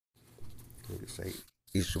Say,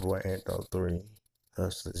 it's your boy Anthro 3.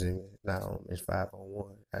 Hustlers in now it's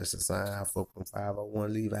 501. That's the sign. I fuck from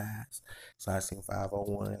 501 Levi's. So I seen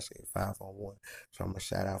 501. I said 501. So I'm gonna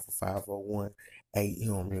shout out for 501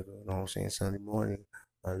 AM, nigga. You know what I'm saying? Sunday morning.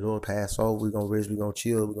 Lord pass over, we gonna rest, we gonna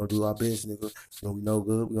chill, we gonna do our best, nigga. You know, we know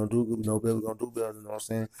good, we gonna do good, we know better, we gonna do better, you know what I'm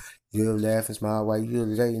saying? You laugh and smile while you here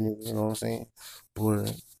today, nigga, you know what I'm saying? Boy,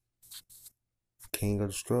 king of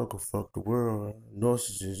the struggle, fuck the world.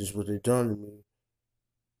 Narcissists is what they done to me.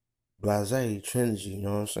 Blase, Trinity, you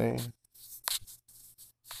know what I'm saying?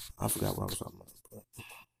 I forgot what I was talking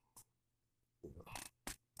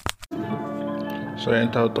about. So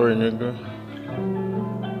Anthro 3, nigga.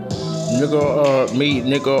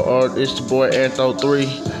 Nigga, it's the boy Anthro 3.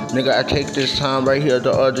 Nigga, I take this time right here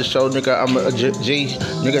to show nigga I'm a G.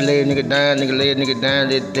 Nigga, lay a nigga down,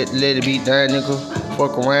 let it be down, nigga.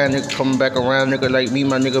 Fuck around, nigga, coming back around, nigga, like me,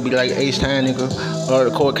 my nigga be like Ace Time, nigga. The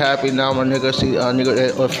core copy, now my nigga, see,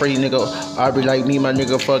 nigga, free, nigga. I be like me, my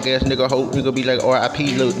nigga, fuck ass, nigga, hope, nigga, be like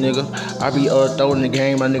RIP, look, nigga. I be, throwing the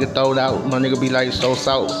game, my nigga, throw it out, my nigga be like so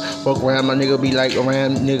salt. Fuck around, my nigga be like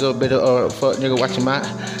around, nigga, better, fuck, nigga, watch your mouth.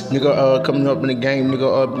 Nigga, coming up in the game,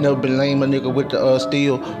 nigga, never been lame, my nigga, with the,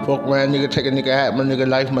 steel. Fuck around, nigga, take a nigga out, my nigga,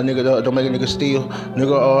 life, my nigga, don't make a nigga steal.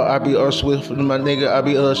 Nigga, I be, swift, my nigga, I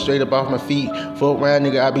be, straight up off my feet. Fuck around,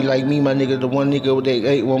 nigga, I be like me, my nigga, the one nigga that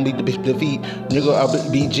ain't won't be defeat. Nigga, I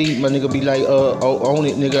be G, my nigga be like, own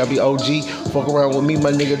it, nigga, I be OG. Fuck around with me,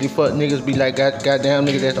 my nigga, these fuck niggas be like, goddamn,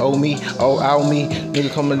 nigga, that's owe me, out me.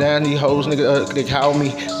 Nigga coming down, these hoes, nigga, they call me.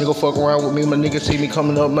 Nigga, fuck around with me, my nigga, see me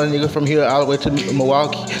coming up, my nigga, from here all the way to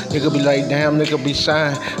Milwaukee. Nigga be like, damn, nigga, be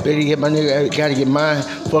shine. Better get my nigga, gotta get mine.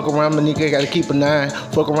 Fuck around, my nigga, gotta keep a 9.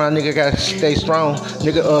 Fuck around, nigga, gotta stay strong.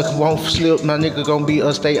 Nigga, won't slip, my nigga, gonna be,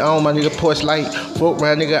 stay on, my nigga, porch light. Fuck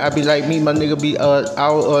around, nigga, I be like me, my nigga, be, out,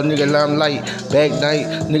 nigga, limelight. Back night,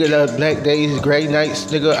 nigga, black days, gray nights,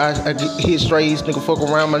 nigga, I hit strays, nigga, fuck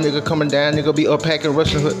around, my nigga, coming down, nigga, be packing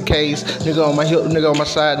Russian K's, nigga, on my hip, nigga, on my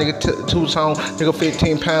side, nigga, two-tone, nigga,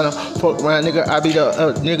 15-pounder. Fuck around, nigga, I be the,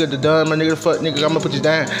 nigga, the done, my nigga, fuck, nigga, I'ma put you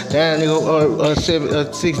down,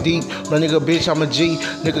 nigga, 6 deep, my nigga, bitch, I'm a G,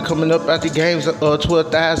 nigga, coming up out the games,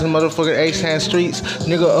 12,000 motherfucking H-Town streets,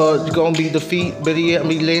 nigga, gonna be defeat, better yet,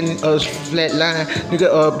 me letting, flat line,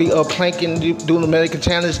 nigga, be, planking, doing the American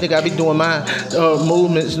challenge, nigga, I be doing mine,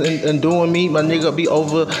 movements and doing me, my nigga, be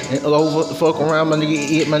over and over, fuck around, my nigga,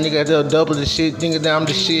 eat, my nigga, they'll double the shit, nigga, down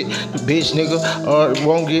the shit, the bitch, nigga,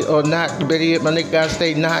 won't get, knocked, better yet, my nigga, gotta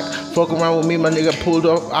stay knocked, fuck around with me, my nigga, pulled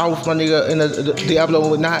off, my nigga, in the Diablo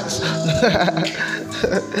with knots,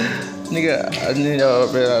 nigga,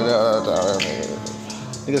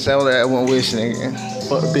 nigga, say all that one wish, nigga,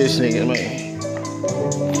 fuck a bitch, nigga, man.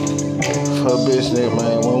 Fuck a bitch, nigga,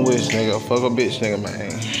 man. One wish, nigga. Fuck a bitch, nigga,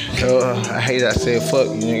 man. So, I hate I said fuck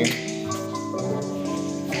you, nigga.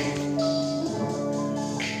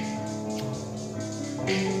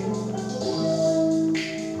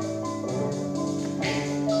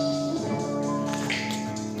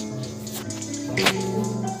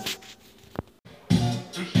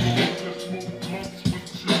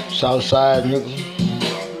 Southside, nigga.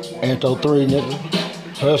 Anthro 3, nigga.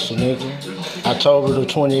 Hustle, nigga. October the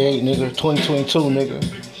 28th, nigga, 2022, nigga.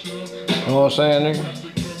 You know what I'm saying, nigga?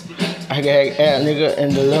 I got out, nigga,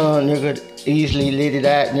 in the lung, nigga, easily let it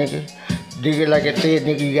out, nigga. Nigga, like I said,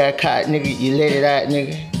 nigga, you got caught, nigga, you let it out,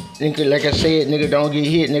 nigga. Nigga, like I said, nigga, don't get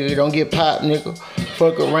hit, nigga, don't get popped, nigga.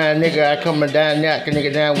 Fuck around, nigga, I coming down, knock a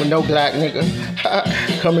nigga down with no Glock, nigga.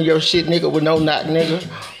 Coming your shit, nigga, with no knock, nigga.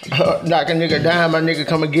 Knock a nigga down, my nigga,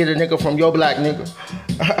 come and get a nigga from your block, nigga.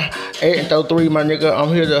 Anthro 3, my nigga, I'm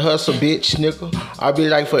here to hustle, bitch, nigga. I be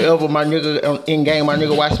like forever, my nigga, in game, my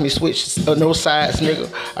nigga, watch me switch, no sides, nigga.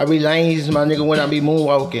 I be lanes, my nigga, when I be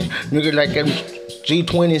moonwalking. Nigga, like them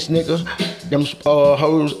G20s, nigga. Them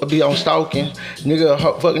hoes be on stalking. Nigga,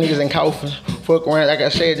 fuck niggas in coffins. Fuck around, like I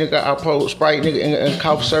said, nigga, I pour Sprite, nigga, in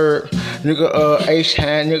cough syrup. Nigga,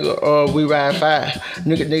 H-Hand, nigga, we ride 5.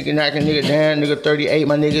 Nigga, knocking nigga down, nigga, 38,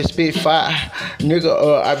 my nigga, spit 5.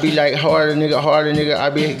 Nigga, I be like harder, nigga, I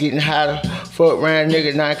be getting hotter. Fuck around,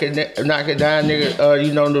 nigga, knock it down, nigga,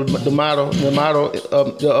 you know the motto,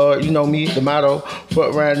 you know me, the motto.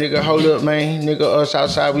 Fuck around, nigga, hold up, man, nigga,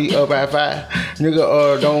 Southside, we up at 5.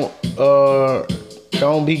 Nigga,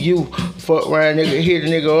 don't be you. Fuck around, nigga, hit the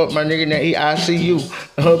nigga up, my nigga, now I see you.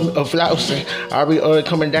 flousing. I be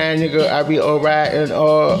coming down, nigga. I be riding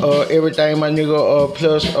everything, my nigga.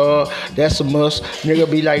 Plus that's a must. Nigga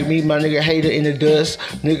be like me, my nigga hater in the dust.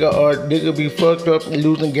 Nigga be fucked up and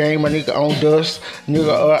losing game, my nigga on dust.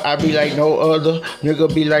 Nigga I be like no other.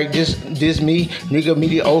 Nigga be like this me. Nigga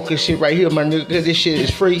mediocre shit right here, my nigga. Cause this shit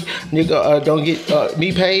is free. Nigga don't get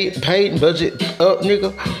me paid and budget up,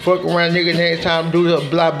 nigga. Fuck around, nigga. Next time do the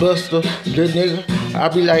blockbuster, the nigga. I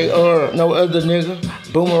be like no other nigga.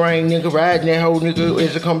 Boomerang nigga, riding that whole nigga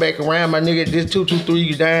as it come back around, my nigga. This 223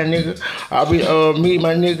 you dying nigga. I be me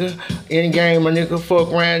my nigga in game, my nigga.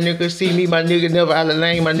 Fuck around nigga, see me my nigga never out of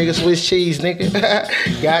lane, my nigga. Swiss cheese nigga.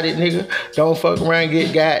 Got it nigga. Don't fuck around,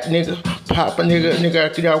 get got nigga. Pop a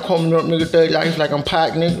nigga, I'm coming up nigga, third life like I'm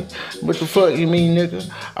Pac nigga. What the fuck you mean nigga?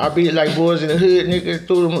 I be like boys in the hood nigga,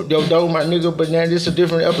 through your door my nigga, but now this a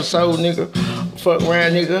different episode nigga. Fuck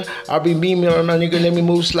around nigga, I be beaming on my nigga, let me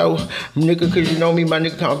move slow. Nigga, cause you know me, my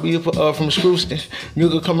nigga can't be from Screwston.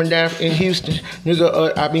 Nigga coming down in Houston.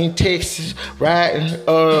 Nigga, I be in Texas, riding,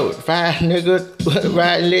 fire nigga,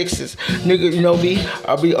 riding Lexus. Nigga, you know me,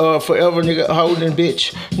 I be forever nigga holding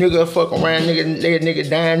bitch. Nigga, fuck around nigga, let nigga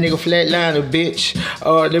down, nigga flatline a bitch.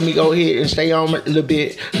 Let me go ahead and stay on a little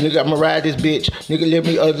bit. Nigga, I'ma ride this bitch. Nigga, let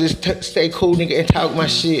me just stay cool nigga and talk my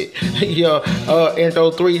shit. Yeah,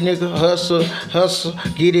 Ento 3 nigga, hustle,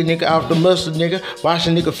 get it nigga off the muscle nigga, watch a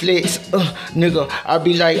nigga flex, nigga, I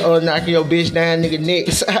be like knocking your bitch down nigga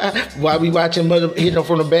next, while we watching mother hit them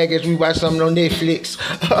from the back as we watch something on Netflix,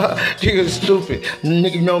 nigga stupid,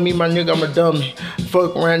 nigga you know me my nigga I'm a dummy,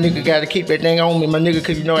 fuck around nigga gotta keep that thing on me my nigga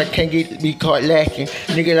cause you know I can't be caught lacking,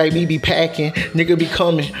 nigga like me be packing, nigga be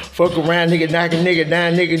coming, fuck around nigga knocking nigga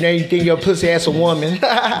down nigga now you think your pussy ass a woman,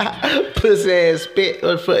 pussy ass spit,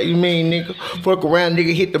 what the fuck you mean nigga, fuck around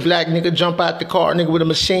nigga hit the black nigga, jump out the car nigga with a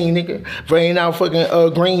machine nigga, rain out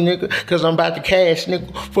fucking green nigga, cause I'm about to cash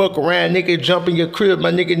nigga, fuck around nigga, jump in your crib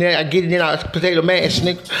my nigga, now I get it in a potato mash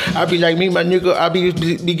nigga, I be like me my nigga, I be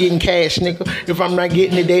getting cash nigga, if I'm not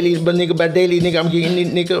getting it daily, but nigga by daily nigga I'm getting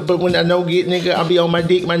it nigga, but when I don't get nigga, I be on my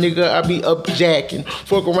dick my nigga, I be up jacking,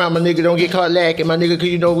 fuck around my nigga, don't get caught lacking my nigga, cause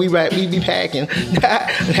you know we be packing,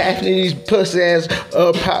 laughing at these pussy ass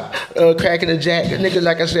pop cracking the jack, nigga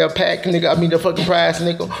like I said pack nigga, I mean the fucking prize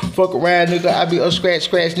nigga, fuck around nigga, I be a scratch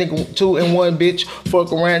nigga, 2 in 1 bitch,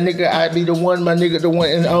 fuck around nigga, I be the one my nigga, the one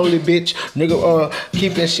and only bitch, nigga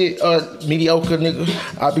keeping shit mediocre nigga,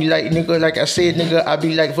 I be like nigga, like I said nigga, I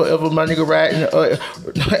be like forever my nigga riding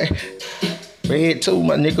Red too,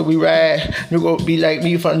 my nigga, we ride. Nigga be like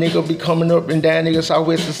me, if a nigga be coming up and down, nigga,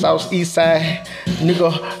 southwest and southeast side.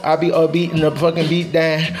 Nigga, I be beating the fucking beat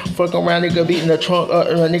down. Fucking around, nigga, beating the trunk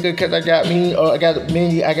nigga, cause I got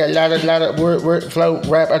a lot of word flow,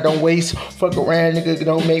 rap I don't waste. Fuck around, nigga,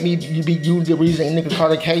 don't make me be you the reason, nigga,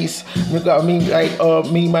 call a case. Nigga, I mean, like,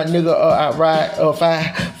 me, my nigga, I ride,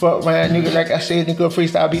 fire. Fuck around, nigga, like I said, nigga,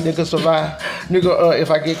 freestyle beat, nigga, survive. Nigga, if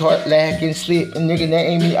I get caught lacking, slip, nigga, that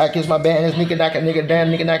ain't me, I kiss my band, nigga, knock a nigga down,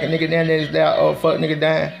 nigga, knock a nigga down, then it's down, fuck nigga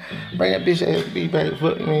down. Bring that bitch ass beat back,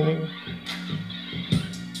 fuck me, nigga.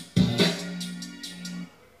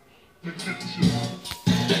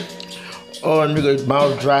 Oh, nigga,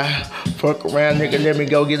 mouth dry. Fuck around, nigga, let me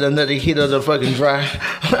go get another hit of the fucking dry.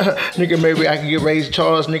 Nigga, maybe I can get raised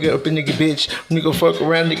Charles, nigga, up in nigga bitch. Nigga, fuck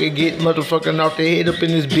around, nigga, get motherfucking off the head up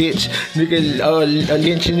in this bitch. Nigga,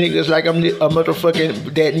 lynching niggas like I'm a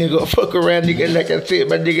motherfucking that nigga. Fuck around, nigga, like I said,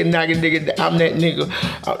 my nigga knocking nigga, I'm that nigga.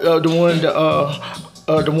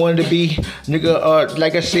 The one to be, nigga,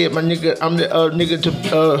 like I said, my nigga, I'm the nigga to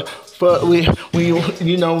fuck with when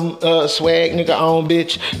you know swag nigga on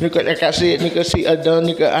bitch, nigga, like I said, nigga, see I done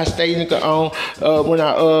nigga, I stay nigga on when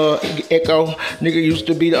I Echo, nigga used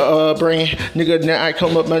to be the brand, nigga, now I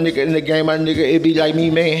come up my nigga in the game, my nigga, it be like me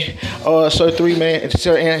man, Sir 3 man,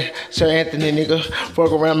 Sir Anthony nigga,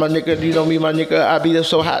 fuck around my nigga, you know me my nigga, I be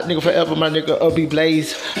so hot nigga forever my nigga, be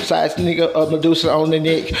blaze, size nigga, Medusa on the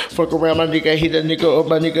neck, fuck around my nigga, hit a nigga up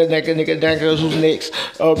my nigga, nigga, down girls who's next,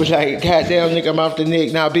 be like, goddamn nigga, I'm off the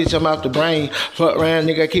neck, now bitch, I'm off the brain, fuck around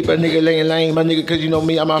nigga, keep a nigga laying lane, my nigga, cause you know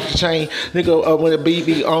me, I'm off the chain, nigga, when the beat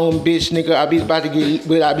be on, bitch, nigga, I be about to get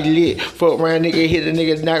lit, I be lit, fuck around nigga, hit a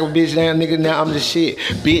nigga, knock a bitch down, nigga, now I'm the shit,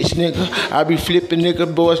 bitch, nigga, I be flipping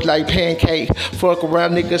nigga, boys like pancake, fuck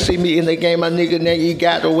around nigga, see me in the game, my nigga, now you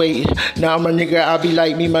gotta wait, now my nigga, I be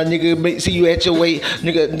like me, my nigga, see you at your weight,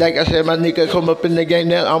 nigga, like I said, my nigga, come up in the game,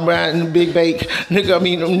 now I'm riding the big bake, nigga, I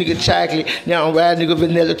mean, nigga, chocolate, now I'm riding nigga,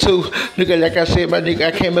 vanilla too, nigga, like I said, my nigga,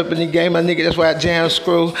 I came up in the game, my nigga. That's why I jam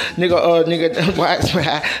screw. Nigga, watch me.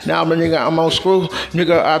 Now I'm a nigga, I'm on screw.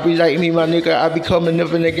 Nigga, I be like me, my nigga. I be coming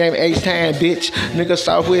up in the game 8 times, bitch. Nigga,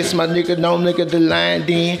 Southwest, my nigga, know nigga, the line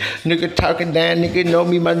then. Nigga, talking down, nigga, know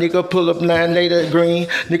me, my nigga, pull up line later, green.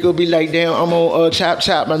 Nigga, be like, damn, I'm on chop,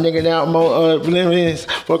 my nigga, now I'm on lemons.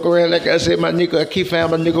 Fuck around, like I said, my nigga, I keep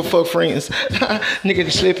found my nigga, fuck friends. Nigga,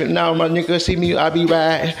 slipping now, my nigga, see me, I be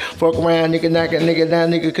riding. Fuck around, nigga, knock a nigga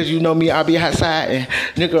down, nigga, cause you know me, I be outside.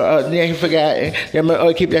 Nigga, they ain't forgotten.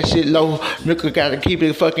 I'ma keep that shit low. Nigga, gotta keep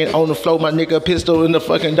it fucking on the floor, my nigga, pistol in the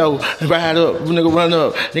fucking door. Ride up, nigga, run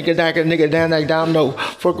up. Nigga, knock a nigga down like domino.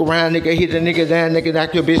 Fuck around, nigga, hit the nigga down, nigga,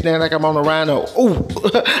 knock your bitch down like I'm on a rhino. Ooh,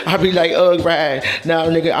 I be like, ride. Now,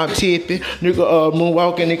 nigga, I'm tipping. Nigga,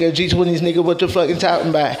 moonwalking, nigga, G20s, nigga, what the fucking talking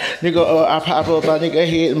about? Nigga, I pop up my nigga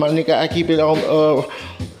head, my nigga, I keep it on,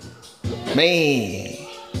 man,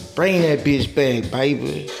 bring that bitch back,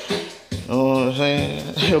 baby. You know what I'm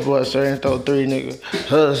saying? Your boy Sir throw 3, nigga.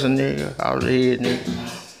 Hustle, nigga, off the head,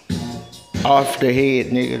 nigga. Off the head,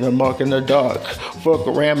 nigga, the mark in the dark. Fuck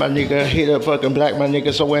around, my nigga, hit a fucking black, my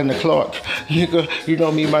nigga, so in the clock. Nigga, you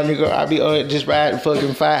know me, my nigga, I be just riding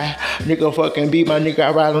fucking fire. Nigga, fucking beat my nigga,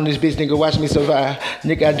 I ride on this bitch, nigga, watch me survive.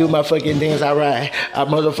 Nigga, I do my fucking dance, I ride. I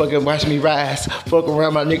motherfucking watch me rise. Fuck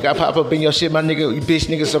around, my nigga, I pop up in your shit, my nigga, bitch,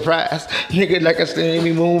 nigga, surprise. Nigga, like I said, let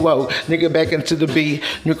me moonwalk. Nigga, back into the beat.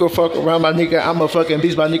 Nigga, fuck around, my nigga, I'm a fucking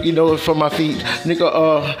beast, my nigga, you know it from my feet.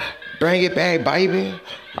 Nigga, bring it back, baby.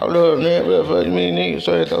 Hold up, man. What the fuck you mean, nigga?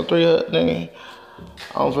 So I throw 3 up, nigga.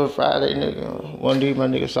 On for Friday, nigga. 1D, my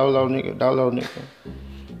nigga. Solo, nigga. Dolo, nigga.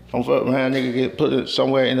 Don't fuck around, nigga. Get put it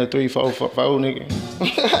somewhere in the 3-4-4, nigga.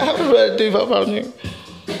 3-4-4, nigga.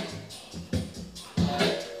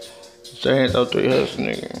 So I throw 3 hustles,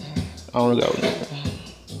 nigga. On the go, nigga.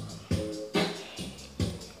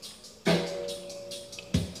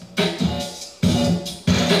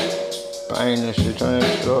 I ain't that shit, turn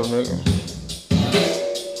that shit off, nigga.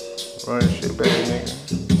 Run shit back, nigga.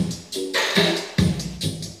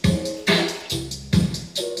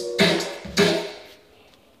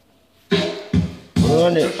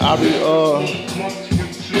 Run it, I'll be,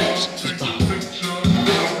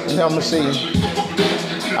 let me see.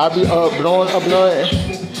 I'll be, blowing a blunt.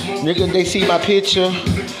 Nigga, they see my picture.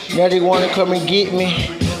 Now they wanna come and get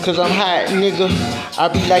me. Cause I'm hot, nigga. I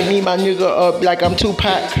be like me, my nigga, like I'm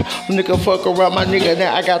Tupac. Nigga, fuck around, my nigga.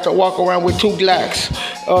 Now I got to walk around with 2 Glocks.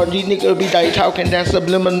 These niggas be like talking that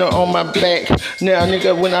subliminal on my back. Now,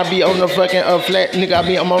 nigga, when I be on the fucking flat,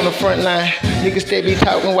 nigga, I'm on the front line. Niggas stay be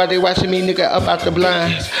talking while they watching me, nigga, up out the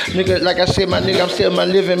blinds. Nigga, like I said, my nigga, I'm still my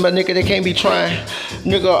living, but nigga, they can't be trying.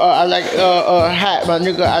 Nigga, I like hot, my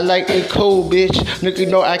nigga, I like it cool, bitch. Nigga, you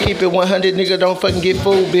know I keep it 100, nigga, don't fucking get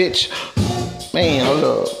fooled, bitch. Man, hold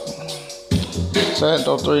up.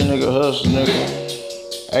 Santo 3, nigga, hustle, nigga.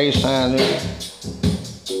 A-sign,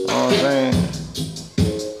 nigga. You know what I'm saying?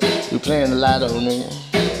 We playing the lotto, nigga.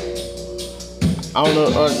 On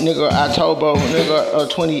the nigga October, nigga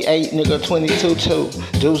 28, nigga 22,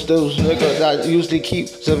 deuce, nigga. I usually keep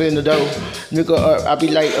stuff in the dough, nigga. I be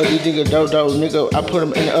like these nigga dodo, nigga. I put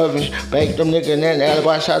them in the oven, bake them, nigga. And then the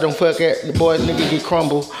alibi shot them fuck at the boys, nigga get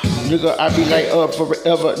crumble, nigga. I be like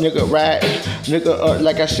forever, nigga ride, nigga.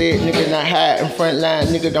 Like I said, nigga not hide in front line,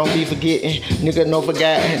 nigga. Don't be forgetting, nigga. No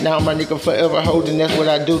forgotten. Now my nigga forever holding. That's what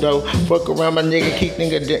I do though. Fuck around my nigga, keep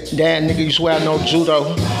nigga down, nigga. You swear I know judo.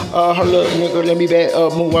 Hold up, nigga. Let me back,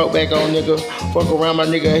 move out back on, nigga. Fuck around my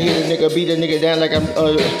nigga, hit a nigga, beat a nigga down like I'm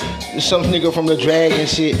some nigga from the Dragon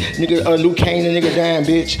shit. Nigga, Luke Kane, a nigga down,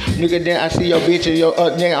 bitch. Nigga, then I see your bitch and your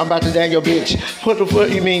nigga, I'm about to down your bitch. What the fuck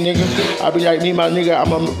you mean, nigga? I be like me, my nigga,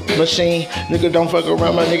 I'm a machine. Nigga, don't fuck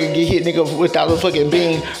around my nigga, get hit, nigga, without a fucking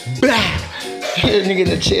beam. Blah! Hit a nigga in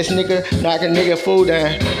the chest, nigga, knock a nigga food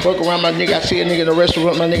down. Fuck around my nigga, I see a nigga in the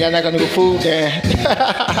restaurant, my nigga, I knock a nigga food down.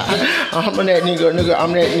 I'm that nigga,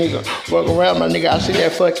 I'm that nigga. Fuck around my nigga, I see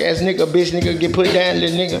that fuck ass nigga, bitch, nigga, get put down,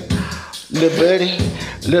 little nigga. Little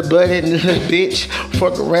buddy, little bitch.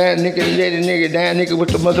 Fuck around, nigga, let a nigga down, nigga, with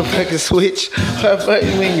the motherfucking switch. What fuck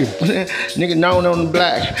you mean? Nigga known on the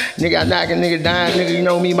block. Nigga, I knock a nigga down, nigga, you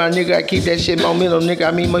know me, my nigga, I keep that shit momentum, nigga,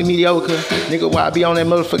 I mean mediocre. Nigga, while I be on that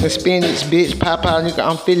motherfucking spinach, bitch, pop out, nigga,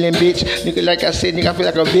 I'm feeling, bitch. Nigga, like I said, nigga, I feel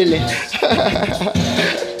like a villain.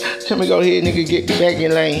 Let me go ahead, nigga, get back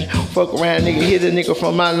in lane. Fuck around, nigga, hit a nigga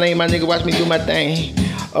from my lane, my nigga, watch me do my thing.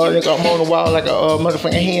 Nigga, I'm on the wall like a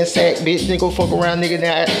motherfucking hand sack, bitch. Nigga, fuck around, nigga.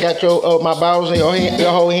 Now I got your my balls in your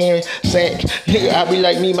whole hand sack. Nigga, I be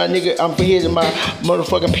like me, my nigga. I'm for hitting my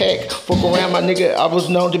motherfucking pack. Fuck around, my nigga. I was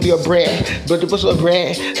known to be a brat, but what's a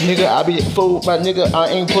brat? Nigga, I be fool, my nigga. I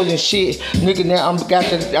ain't pulling shit, nigga. Now I'm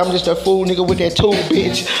just a fool, nigga, with that tool,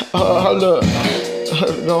 bitch. Hold up.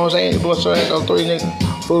 You know what I'm saying? Boy, so ain't no 3 nigga.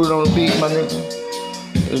 Food on the beat, my nigga.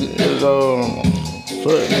 It's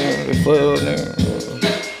foot, nigga. Foot, nigga.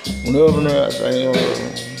 Whatever, nigga. I say,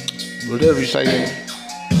 whatever you say, nigga.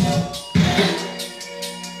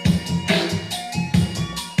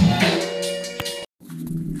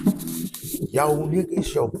 Yo, nigga,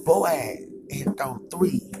 it's your boy. Anto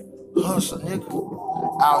 3. Hustle, nigga.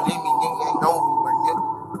 I'll leave me, nigga. Ain't know me, my nigga.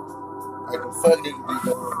 Like the fuck nigga be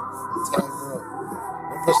doing. Tell me up.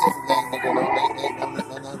 No Pacific gang, nigga. No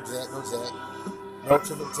Jack. No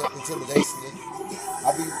intimidation, nigga. I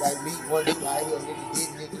be like me, one nigga out here, nigga, get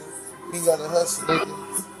nigga. He gonna hustle, nigga.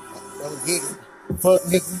 Gonna get it. Fuck,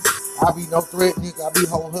 nigga. I be no threat, nigga. I be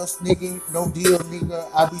whole hustle, nigga. No deal, nigga.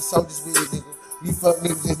 I be soldiers with it, nigga. You fuck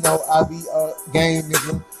niggas just know I be game,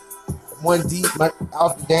 nigga. 1 deep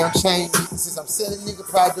off the damn chain. Since I'm selling nigga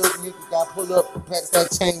product, nigga, got pull up and practice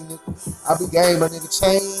that chain, nigga. I be game, my nigga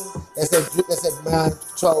chain. That's that drip, that's that mind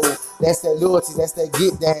control. That's that loyalty, that's that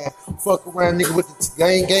get down. Fuck around, nigga, with the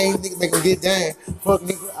game, nigga, make them get down. Fuck,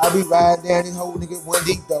 nigga, I be riding down this whole nigga 1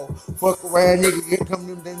 deep, though. Fuck around, nigga, here come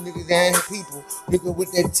them niggas down here, people. Nigga,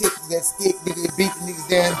 with that tip, that stick, nigga, beat the niggas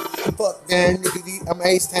down. Fuck down, nigga, I'm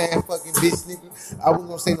H-Time, fucking bitch, nigga. I wasn't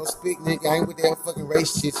gonna say no spit, nigga. I ain't with that fucking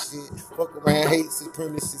race shit. Fuck around, hate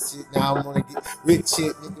supremacist shit. Now I'm gonna get rich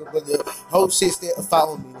shit, nigga. But the whole shit still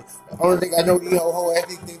follow me. The only thing I know these whole ass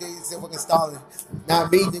niggas think they is fucking stalling.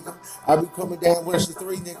 Not me, nigga. I be coming down Wrestling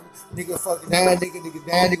 3, nigga. Nigga fucking down,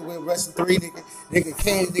 nigga with Wrestling 3, nigga. Nigga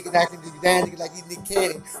Cannon, nigga knocking nigga down, nigga like he nigga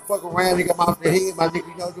Cannon. Fuck around, nigga, I'm off the head, my nigga.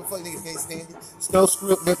 You know the fuck niggas can't stand it. It's no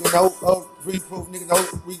script, nigga. No reproof, nigga.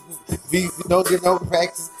 No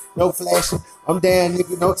practice. No flashing. I'm down,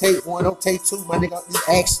 nigga. No take 1, no take 2. My nigga, this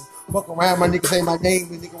action. Fuck around, my nigga. Say my name,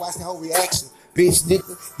 and nigga, watch the whole reaction. Bitch,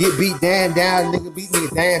 nigga, get beat down, nigga, beat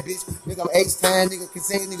nigga down, bitch. Nigga, I'm H-Time, nigga, can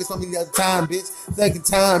say nigga something the other time, bitch. Second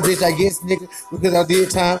time, bitch, I guess, nigga, because I did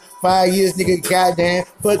time. 5 years, nigga, goddamn.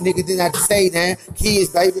 Fuck, nigga, didn't have to stay down.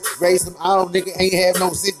 Kids, baby, raised them out, nigga, ain't have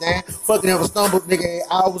no sit down. Fucking never stumbled, nigga,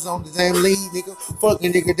 I was on the damn lead, nigga.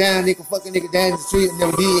 Fucking nigga down, nigga, fucking nigga down the street, and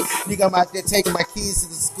never did. Nigga, I'm out there taking my kids to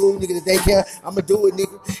the school, nigga, the daycare. I'ma do it,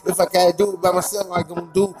 nigga. If I gotta do it by myself, I'm gonna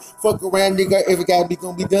do. Fuck around, nigga, if it gotta be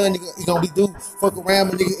gonna be done, nigga, it's gonna be due. Fuck around,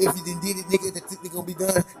 my nigga, if you done did it, nigga, it's gonna be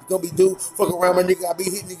done, it's gonna be due. Fuck around, my nigga, I be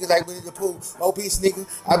hitting niggas like Winnie the Pooh. Oh, bitch, nigga,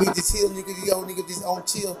 I be just chill, nigga, nigga, just on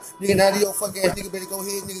chill. Nigga, now your fuck ass nigga better go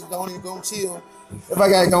ahead, nigga, go chill. If I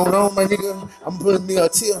got it going on, my nigga, I'm putting me a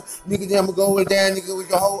chill. Nigga, then I'm going down, nigga, with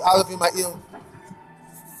your whole olive in my ear.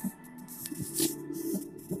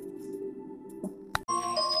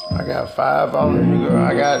 I got 5 on it, nigga.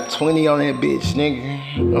 I got 20 on that bitch,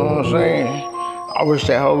 nigga. You know what I'm saying? I wish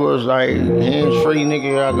that hoe was like hands-free,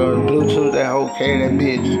 nigga. I go Bluetooth that whole carry that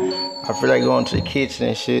bitch. I feel like going to the kitchen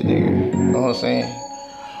and shit, nigga. You know what I'm saying?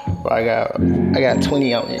 But I got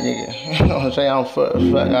 20 on it, nigga. You know what I'm saying?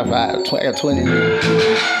 I got 20, nigga.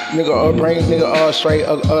 Nigga, brain, nigga, straight,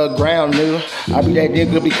 ground, nigga. I be that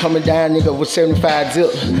nigga, be coming down, nigga, with 75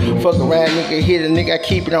 zip. Fuck around, nigga, hit a nigga, I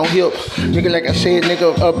keep it on hip. Nigga, like I said,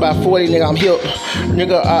 nigga, up by 40, nigga, I'm hip.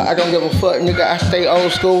 Nigga, I don't give a fuck, nigga, I stay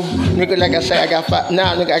old school. Nigga, like I say, I got 5,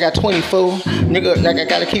 now, nigga, I got 20, fool. Nigga, like I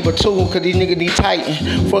gotta keep a 2, cause these niggas be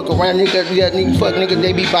tightin'. Fuck around, nigga, yeah, nigga, fuck, nigga,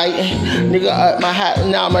 they be biting. Nigga, my hat,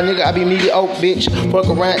 now, my nigga, I be mediocre, bitch. Fuck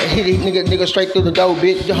around, hit it, nigga, straight through the door,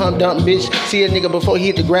 bitch. The hump dump, bitch. See a nigga before he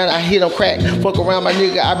hit the ground, I hit him crack. Fuck around, my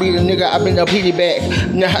nigga, I be the nigga, I been the pity back.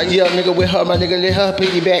 Now, yeah, nigga, with her, my nigga, let her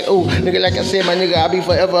pity back. Ooh, nigga, like I said, my nigga, I be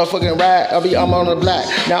forever a fucking ride. I'm on the block.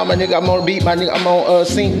 Now, my nigga, I'm on the beat, my nigga, I'm on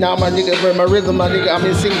sync. Now, my nigga, for my rhythm, my nigga, I'm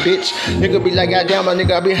in sync, bitch. Nigga be like, goddamn, my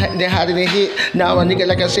nigga, I be then hotter than hit. Now, my nigga,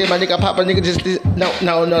 like I said, my nigga, pop a nigga, just no,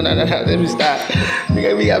 let me stop.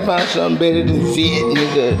 Nigga, we gotta find something better than shit,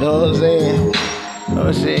 nigga. Know what I'm saying? Know what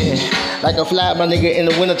I'm saying? Like a fly, my nigga, in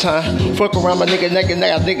the wintertime. Fuck around, my nigga, nigga,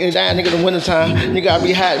 down, nigga, in the wintertime. Nigga, I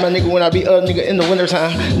be hot, my nigga, when I be nigga, in the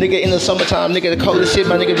wintertime. Nigga, in the summertime, nigga, the coldest shit,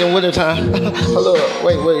 my nigga, in wintertime. Hold up,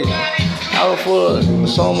 wait. Our full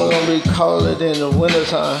summer gonna be colder than the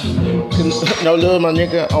wintertime. No love, my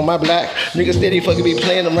nigga, on my block. Nigga steady fucking be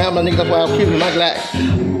playing around, my nigga, that's why I'm keeping my Glock.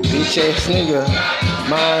 Bitch ass nigga,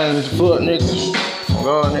 mine foot, nigga.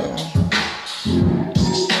 Go, nigga.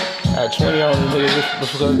 I had 20 on the nigga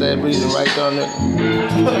just because of that reason right there, nigga.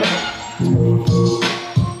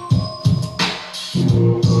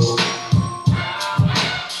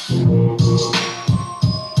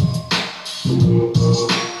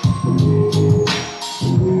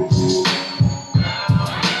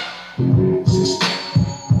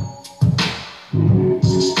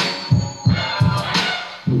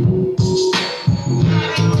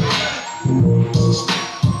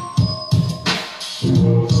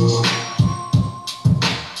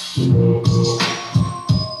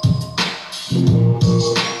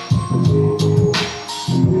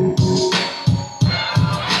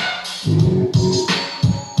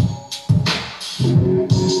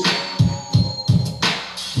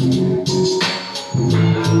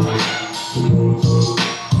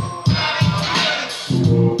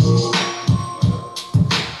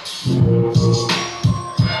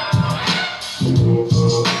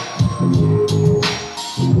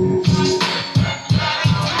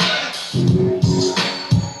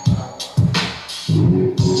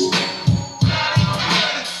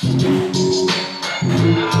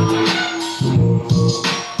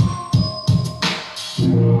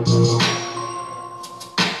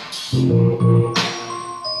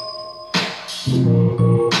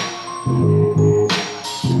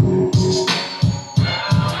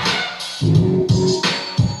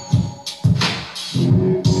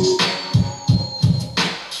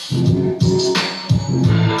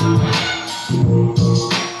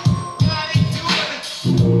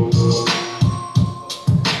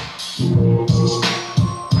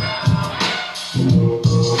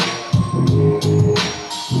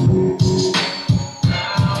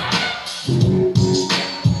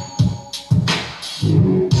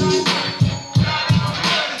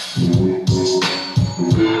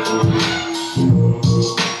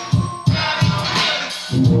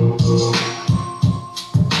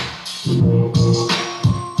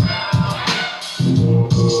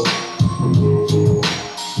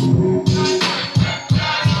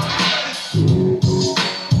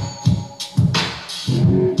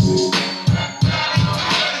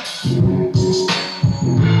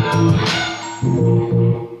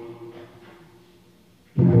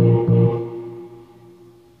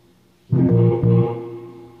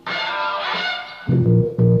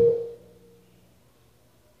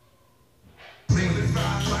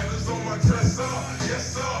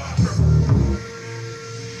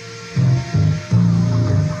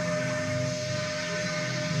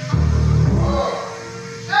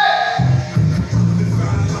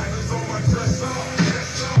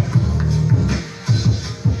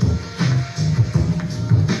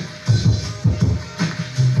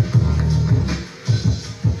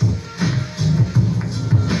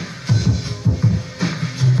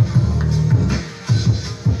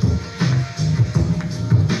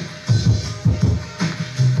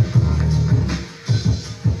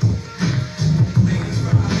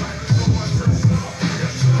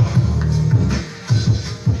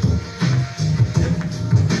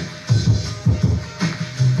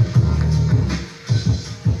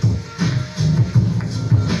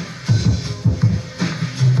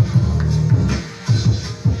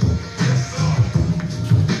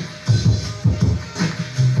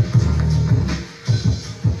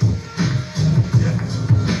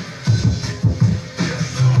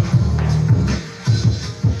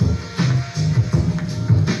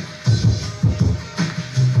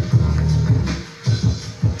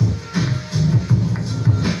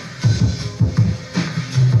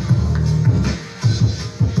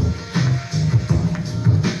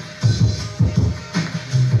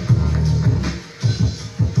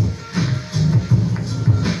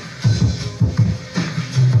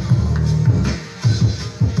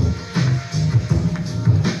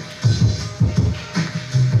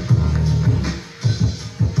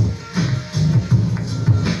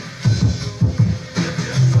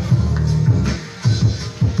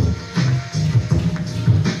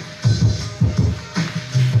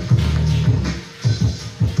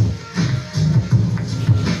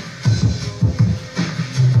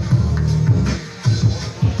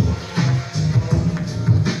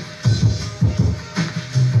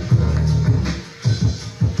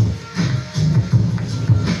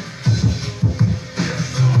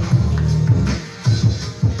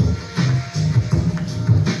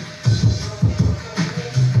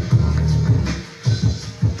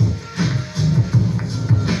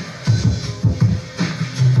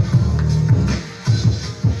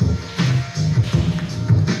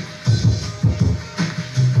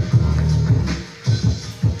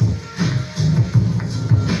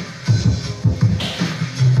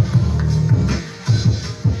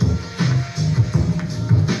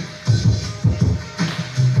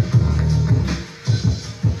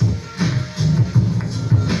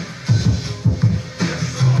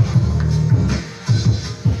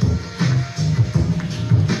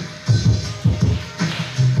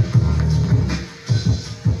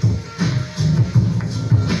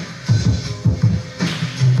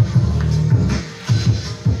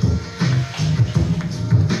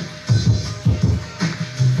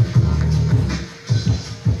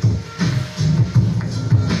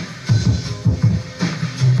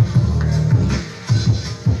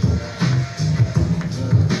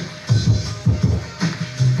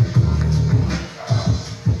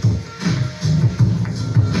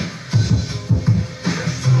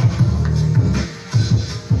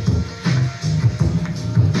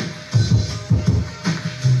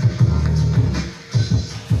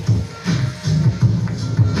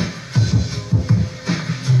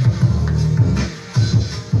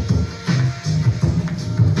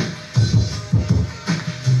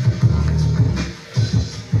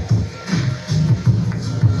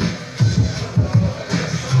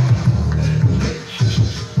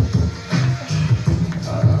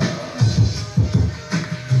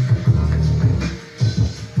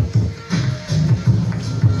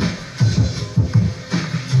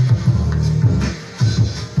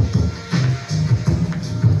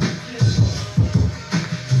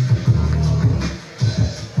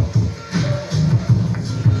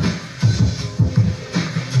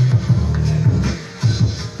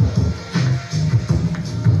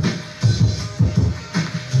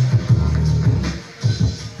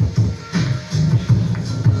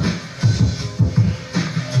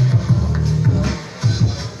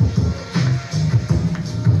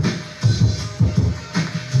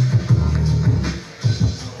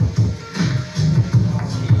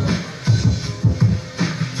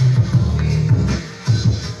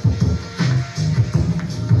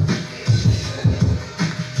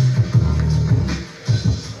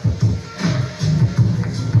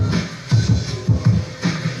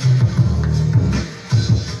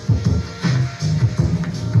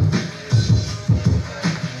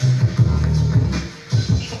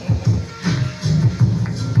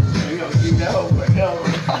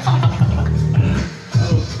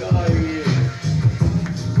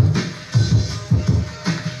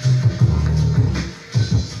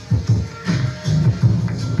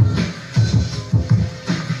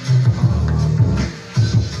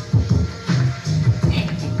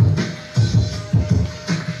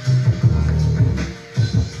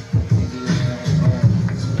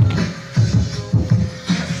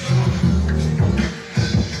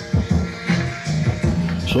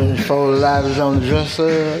 24 lighters on the dresser,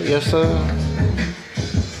 yes sir.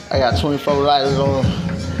 I got 24 lighters on,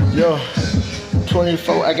 yo.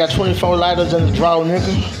 24. I got 24 lighters in the drawer,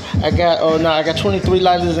 nigga. I got 23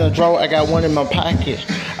 lighters in the drawer. I got one in my pocket.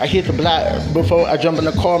 I hit the block before I jump in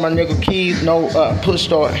the car. My nigga keys, no push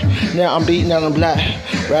start. Now I'm beating down the block.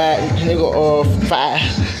 Right, nigga, 5.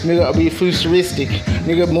 Nigga, I be futuristic.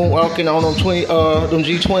 Nigga, moonwalking on them them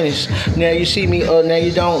G20s. Now you see me, now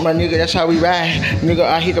you don't, my nigga. That's how we ride. Nigga,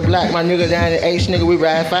 I hit the block. My nigga down at H. Nigga, we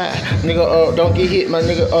ride 5. Nigga, don't get hit, my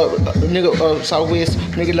nigga. Southwest.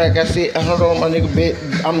 Nigga, like I said, hold on, my nigga.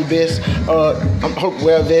 I'm the best. I'm hope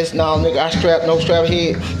wear vest now, nigga. I strap, no strap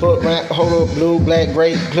head. Fuck, man. Hold up, blue, black,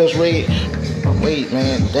 gray, plus red. Wait,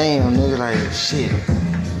 man. Damn, nigga, like shit.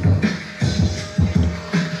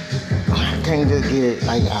 I can't just get it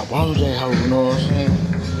like I want that hoe, you know what I'm saying?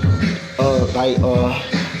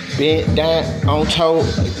 Bent down on toe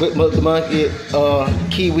with the monkey,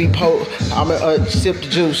 kiwi poke. I'ma sip the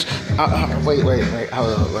juice. Wait, hold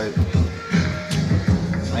up, wait.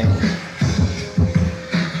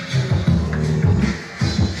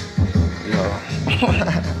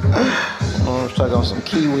 I'm stuck on some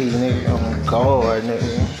kiwi, nigga. On guard,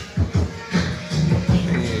 nigga.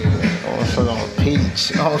 I'm stuck on a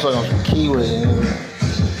peach. I'm stuck on some kiwi, nigga.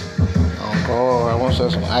 On guard. I want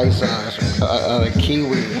some ice on some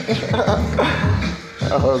kiwi.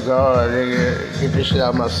 Oh God, nigga. Get this shit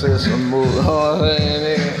out of my system. Move. You know what I'm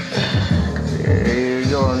saying, nigga? Yeah, here you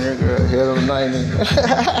go, nigga. Head of the night, nigga.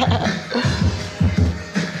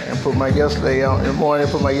 And put my yesterday on in the morning.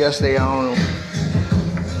 Put my yesterday on.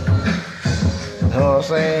 You know what I'm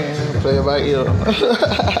saying? Play it by ear.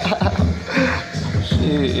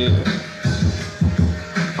 Shit.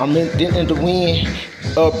 I'm in the wind.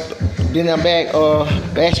 Then I'm back.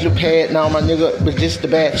 Bachelor pad now, my nigga. But just the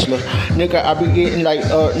bachelor, nigga. I be getting like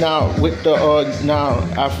now with the now.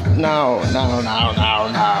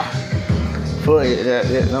 For it, you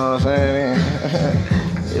know what I'm saying?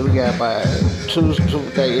 Yeah, we got about 2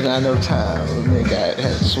 days, not no time. Nigga had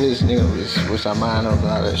to switch, nigga. Switch our mind up and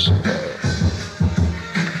all that shit.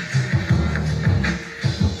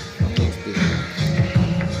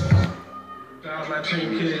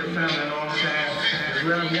 Team kid, family, you know what I'm saying? It's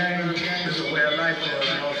real game, it's a way of life for us,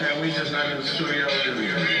 you know what I'm saying? We just not in the studio doing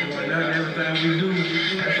everything we do,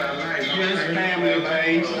 that's our life. Yeah, it's family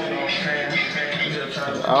based, you know what I'm saying?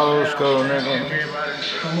 Old school,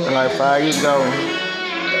 nigga. Like 5 years ago,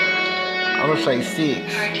 I'm gonna say 6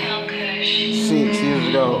 years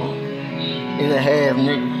ago, in the half,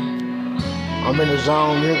 nigga. I'm in the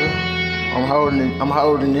zone, nigga. I'm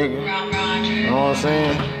holding, nigga. You know what I'm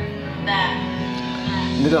saying?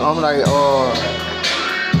 Nigga, I'm like,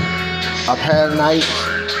 a pair of nights,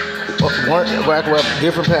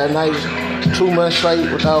 different pair of nights, 2 months straight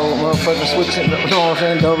without motherfucking switching, you know what I'm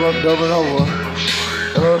saying, double and over.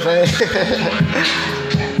 You know what I'm saying?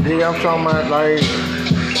 Nigga, I'm talking about like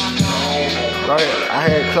I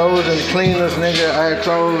had clothes and cleaners, nigga. I had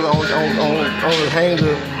clothes on the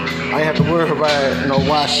hanger. I ain't have to worry about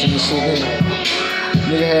washing and shit, nigga.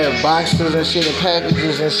 Nigga had boxes and shit and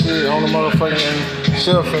packages and shit on the motherfucking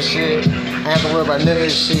shelf and shit. I ain't have to worry about none of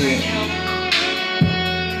this shit.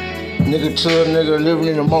 Nigga living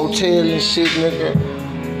in a motel and shit, nigga.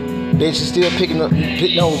 Bitches still picking up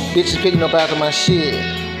after my shit.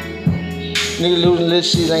 Nigga losing little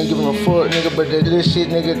shit, ain't giving a fuck, nigga. But that little shit,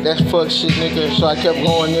 nigga, that's fuck shit, nigga. So I kept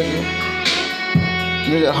going, nigga.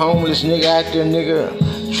 Nigga homeless, nigga out there, nigga.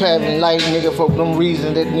 Traveling life, nigga, for them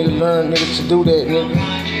reasons that nigga learned, nigga, to do that, nigga.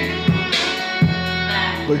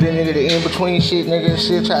 But then, nigga, the in-between shit, nigga,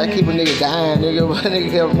 still try to keep a nigga dying, nigga. But nigga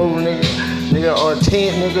kept moving, nigga. Nigga, or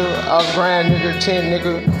tent, nigga, off grind, nigga, tent,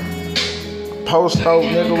 nigga. Post oak,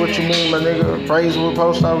 nigga, what you mean, my nigga? Brazewood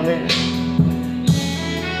post oak, nigga.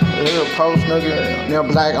 Nigga, post, nigga. Now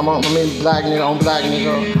black, black, nigga, on black,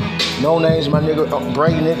 nigga. No names, my nigga,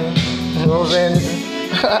 Bray, nigga. You know what I'm saying, nigga?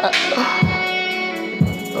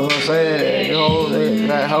 You know what I'm saying? You know,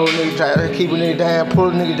 that whole nigga try to keep a nigga down, pull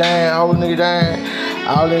a nigga down, hold a nigga down.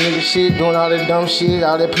 All that nigga shit, doing all that dumb shit,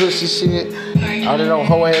 all that pussy shit, all that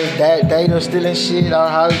whole ass data stealing shit, all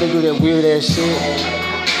how they do that weird ass shit. You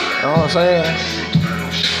know what I'm saying?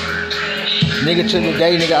 Nigga to the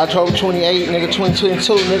day, nigga, October 28, nigga,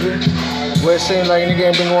 2022, nigga. Where it seems like a nigga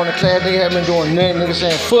ain't been going to class, nigga haven't been doing nothing, nigga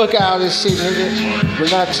saying fuck all this shit, nigga. But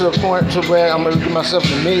not to the point to where I'm gonna get myself in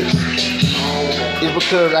the mix. It's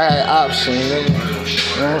because I had options, nigga.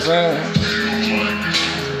 You know what I'm saying?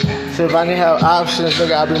 So if I didn't have options,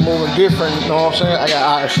 nigga, I'd be moving different, you know what I'm saying? I got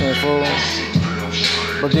options, fool.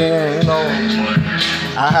 But then, you know,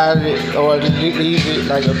 I had it, or leave it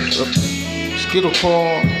like a skittle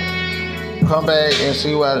corn. come back and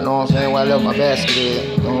see why, you know what I'm saying, why I left my basket there,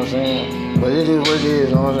 you know what I'm saying? But it is what it is,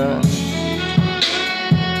 you know what I'm saying?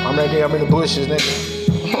 I'm that nigga, I'm in the bushes, nigga.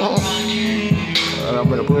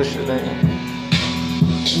 I'm in the bushes, nigga.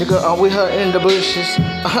 Nigga, I'm with her in the bushes.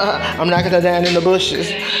 I'm knocking her down in the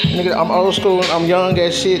bushes. Nigga, I'm old school, I'm young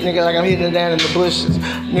as shit, nigga, like I'm hitting her down in the bushes.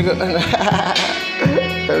 Nigga,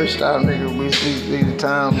 every time, nigga, we see the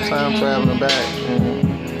time traveling back.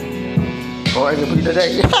 Or I can be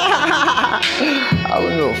today. I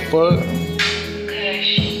don't give a fuck.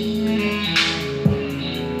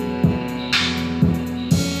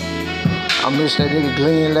 I miss that nigga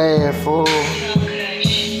Glenn laugh, fool.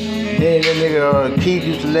 Then that nigga Keith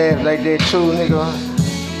used to laugh like that too, nigga.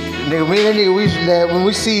 Nigga, me and that nigga, we used to laugh when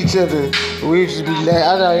we see each other. We used to be laughing.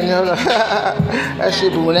 I don't know that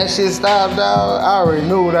shit, but when that shit stopped, dog, I already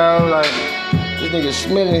knew, dog. Like, this nigga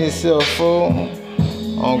smelling himself, fool.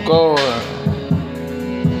 On guard.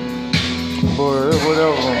 Boy,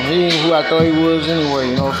 whatever. He ain't who I thought he was anyway,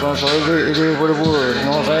 you know what I'm saying? So it is what it was, you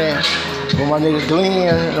know what I'm saying? But my nigga Glenn,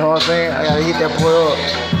 you know what I'm saying? I gotta hit that boy up.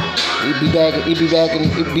 He be back in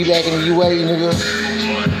the UA, nigga.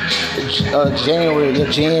 January, you know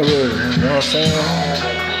what I'm saying?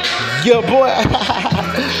 Yeah, boy.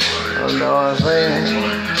 You know what I'm saying?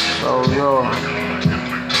 So yo.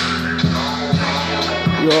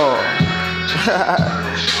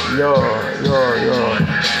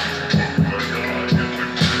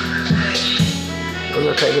 We're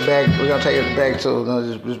gonna take it back. We're gonna take it back to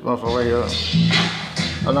this motherfucker right here.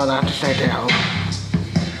 Oh no, I just take that out.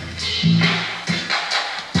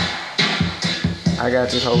 I got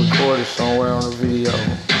this whole recorded somewhere on the video.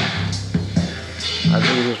 I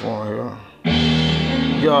do this one here.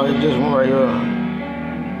 Yo, it's this one right here.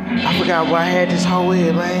 I forgot why I had this whole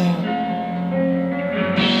head, man.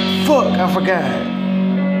 Fuck, I forgot.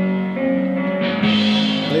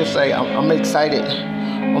 Let's say I'm excited.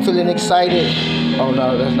 I'm feeling excited. Oh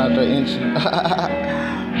no, that's not the engine.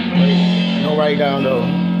 Wait, no write down though.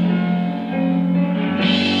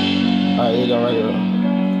 Alright, here you go right here.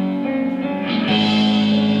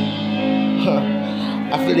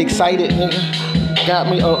 I feel excited, nigga. Got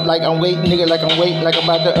me up like I'm waiting, nigga, like I'm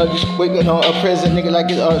about to just waiting on a present, nigga, like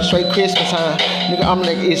it's straight Christmas time. Nigga, I'm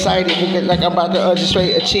like excited, nigga, like I'm about to just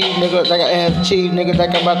straight achieve, nigga, like I have achieved, nigga,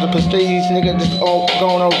 like I'm about to prestige, nigga, just all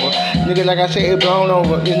going over. Nigga, like I said, it blown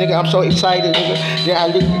over. Nigga, I'm so excited, nigga. Then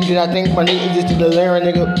I think my nigga just the Laren,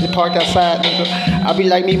 nigga, parked outside, nigga. I be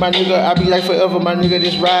like me, my nigga, I be like forever, my nigga,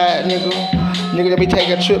 just ride, nigga. Nigga, let me take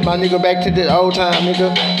a trip, my nigga, back to the old time,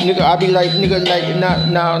 nigga. Nigga, I be like, nigga, like, no.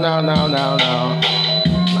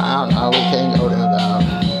 No, we can't go there, dog.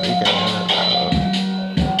 We can't go there, dog.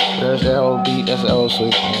 That's that old beat, that's the old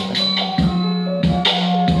switch, nigga.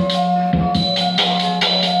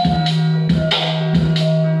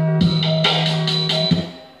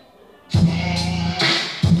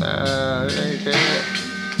 It ain't that.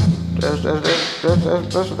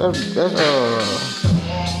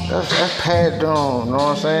 That's Pat on, know what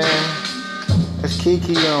I'm saying? That's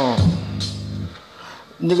Kiki on.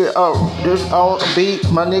 Nigga, this on beat,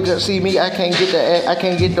 my nigga, see me, I can't get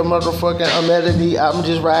the motherfucking melody. I'm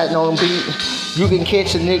just riding on beat. You can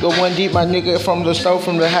catch a nigga one deep, my nigga, from the stove,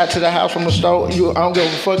 from the house to the house, from the stove. I don't give a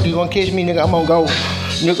fuck, you gonna catch me, nigga, I'm gonna go.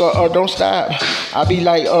 Nigga, don't stop. I be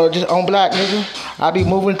like, just on block, nigga. I be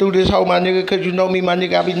moving through this hole, my nigga, cause you know me, my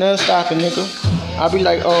nigga, I be non-stopping, nigga. I be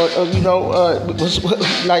like,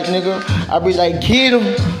 like, nigga, I be like, get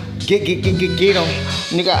him. Get him.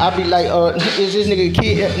 Nigga, I be like, is this nigga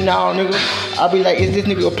kid? No, nigga. I be like, is this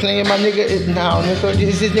nigga playing my nigga? No, nigga.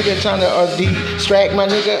 Is this nigga trying to distract my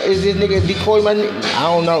nigga? Is this nigga decoy my nigga? I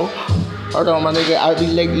don't know. Hold on, my nigga. I be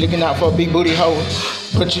like looking out for a big booty hoe.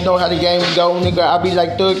 But you know how the game go, nigga. I be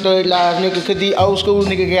like thug live, nigga. Cause these old school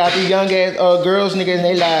nigga got these young ass girls, nigga, in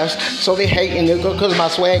their lives. So they hating, nigga, cause my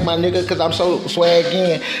swag, my nigga, cause I'm so swag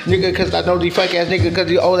in, nigga, cause I know these fuck ass nigga, cause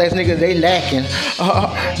these old ass niggas, they lacking.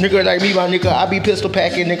 Nigga like me, my nigga, I be pistol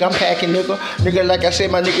packing, nigga, I'm packing, nigga. Nigga, like I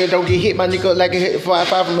said, my nigga, don't get hit, my nigga, like a hit 5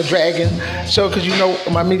 from a dragon. So, cause you know,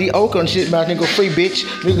 my mediocre and shit, my nigga, free bitch,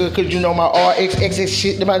 nigga, cause you know my RXXX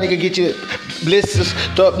shit, my nigga, get you blisters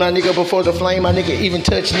up, my nigga, before the flame, my nigga, even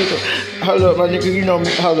touch, nigga. Hold up, my nigga, you know me.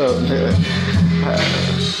 Hold up, nigga.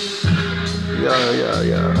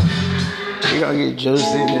 Yeah. We gonna get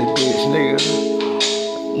juiced in this bitch,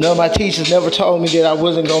 nigga. None of my teachers never told me that I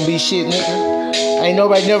wasn't gonna be shit, nigga. Ain't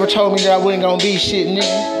nobody never told me that I wasn't gonna be shit,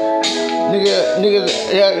 nigga. Nigga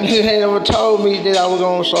ain't never told me that I was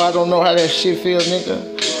gonna, so I don't know how that shit feels, nigga.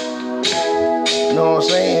 You know what I'm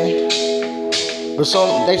saying? But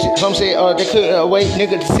some say they couldn't wait,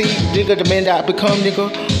 nigga, to see, nigga, the man that I become, nigga.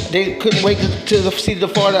 They couldn't wait to see the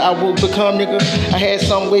father I would become, nigga. I had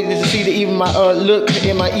some waiting to see even my look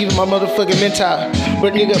and even my motherfucking mental.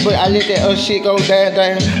 But nigga, I let that shit go down.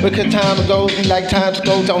 Because time goes like time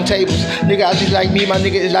goes on tables. Nigga, I just like me, my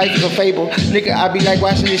nigga, life is a fable. Nigga, I be like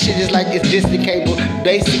watching this shit just like it's distant cable,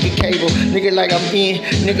 basic cable. Nigga, like I'm in.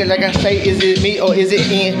 Nigga, like I say, is it me or is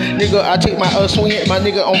it in? Nigga, I take my swing at my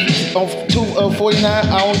nigga on 249.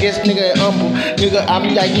 I don't guess nigga humble. Nigga, I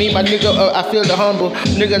be like me, my nigga, I feel the humble.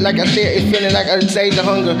 Nigga, like I said, it's feeling like I saved the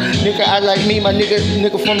hunger. Nigga, I like me, my nigga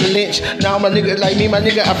from the lynch. Now my nigga like me, my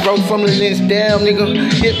nigga, I broke from the lynch. Damn,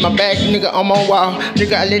 nigga, hit my back, nigga, I'm on wall.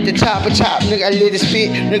 Nigga, I let the chopper chop, nigga, I let it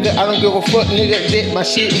spit. Nigga, I don't give a fuck, nigga, let my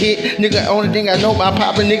shit hit. Nigga, only thing I know, my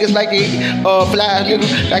poppin' niggas like it fly,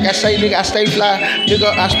 nigga. Like I say, nigga, I stay fly. Nigga,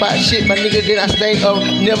 I spot shit, my nigga, then I stay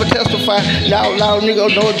never testify. Loud, nigga,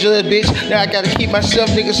 no judge, bitch. Now I gotta keep myself,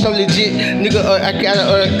 nigga, so legit. Nigga, I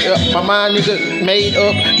gotta, my mind, nigga, made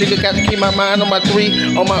up. Nigga, got to keep my mind on my three,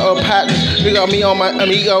 on my partners. Nigga, on me, on my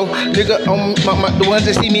amigo. Nigga, on the ones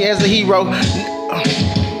that see me as a hero.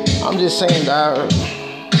 I'm just saying, dog.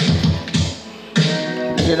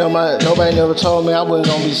 You know, nobody never told me I wasn't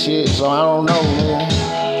gonna be shit, so I don't know, man.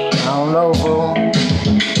 I don't know, fool.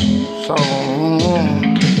 So,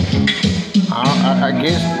 I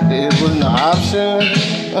guess it wasn't an option.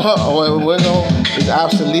 Or it wasn't it's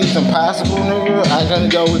obsolete, impossible, nigga. I gotta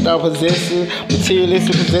go without possessing,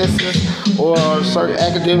 materialistic possessions, or certain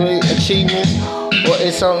academic achievements, or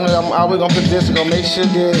it's something that I'm always gonna possess, gonna make sure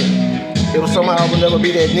that it was somehow I would never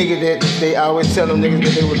be that nigga that they always tell them niggas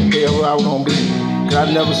that they were I was gonna be. Cause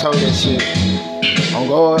I never told that shit. On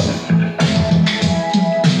God.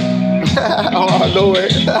 On our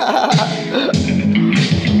Lord.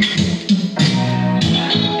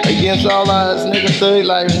 Against all odds, nigga, thug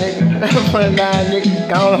life, nigga. Front line, nigga.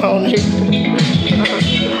 Gone on, nigga.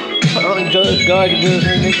 On judge, God, judge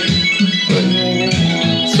me, nigga.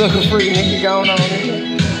 Sucker free, nigga. Gone on,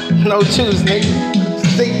 nigga. No choose, nigga.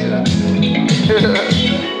 See ya.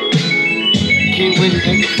 Keep with it,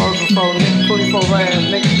 nigga. 4 nigga. 24 rounds,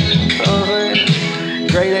 nigga. You know what I'm saying?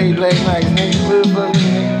 Grade A black nights, nigga. Live for me,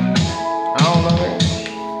 nigga. I don't know, nigga.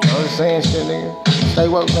 I'm just saying shit, nigga. Stay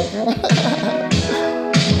woke, nigga.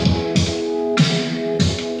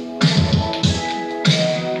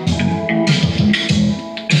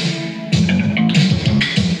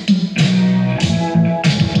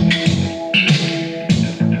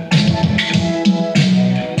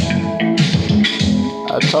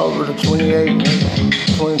 October the 28th, nigga.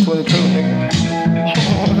 2022, nigga.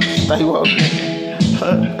 Stay woke, nigga.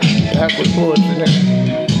 Backward poetry, nigga.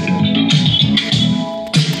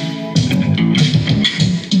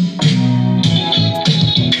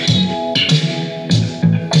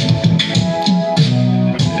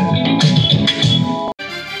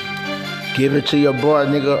 Give it to your boy,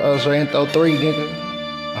 nigga. Sorrento 3, nigga.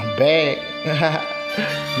 I'm back.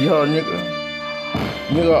 Yo, nigga.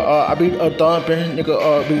 Nigga, I be thumping,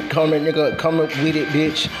 nigga, be coming with it,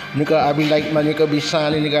 bitch. Nigga, I be like, my nigga be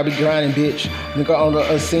shining, nigga, I be grinding, bitch. Nigga, on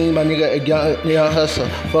the scene, my nigga, a young hustler.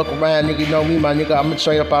 Fuck around, nigga, you know me, my nigga, I'm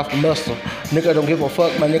straight up off the muscle. Nigga, don't give a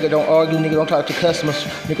fuck, my nigga, don't argue, nigga, don't talk to customers.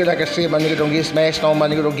 Nigga, like I said, my nigga, don't get smashed on, my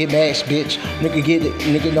nigga, don't get mashed, bitch. Nigga, get it,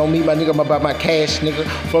 nigga, know me, my nigga, I'm about my cash, nigga.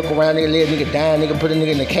 Fuck around, nigga, let a nigga die, nigga, put a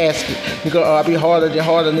nigga in the casket. Nigga, I be harder than,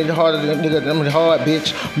 nigga, I'm hard,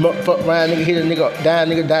 bitch. Fuck around, nigga, hit a nigga down,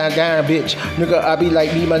 bitch. Nigga, I be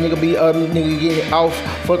like me, my nigga be nigga getting off.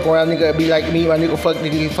 Fuck around, nigga be like me, my nigga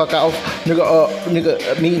fuck off.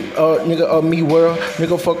 Nigga, me world.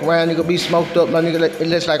 Nigga fuck around, nigga be smoked up, my nigga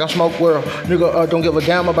less like I smoke world. Nigga don't give a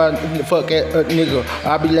damn about fuck that nigga.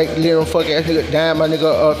 I be like little fuck ass nigga down, my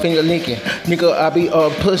nigga finger linking. Nigga, I be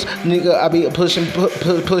I be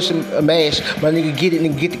pushing a mash. My nigga get it,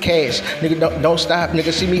 nigga get the cash. Nigga don't stop,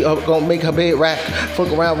 nigga see me gonna make her bed rock.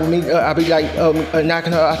 Fuck around with me, I be like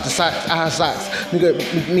knocking her out the socks.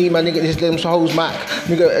 Nigga, me, my nigga, just let them hoes mock.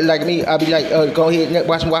 Nigga, like me, I be like, go ahead and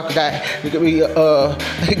watch me walk or die. Nigga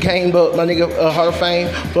be game up, my nigga, Hall of Fame.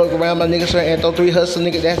 Fuck around, my nigga, Sorrento 3 hustle,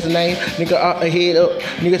 nigga, that's the name. Nigga, head up.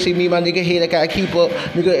 Nigga, see me, my nigga, head, I gotta keep up.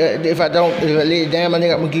 Nigga, if I lay it down, my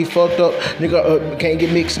nigga, I'm gonna get fucked up. Nigga, can't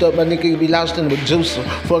get mixed up, my nigga, be lost in the juicer.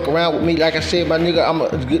 Fuck around with me, like I said, my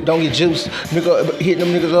nigga, don't get juiced. Nigga, hit them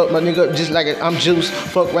niggas up, my nigga, just like I'm juiced.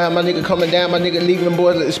 Fuck around, my nigga, coming down, my nigga, leave nigga, them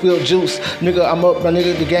boys that spill juice. Nigga, I'm up, my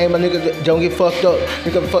nigga, the game, my nigga, don't get fucked up.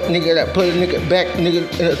 Nigga, fuck nigga that put a nigga back, nigga,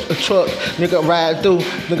 in a truck. Nigga, ride through.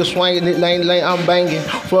 Nigga, swinging it, lane, I'm banging.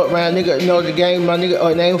 Fuck around, nigga, you know the game, my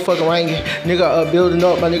nigga, name fucking ringing. Nigga, building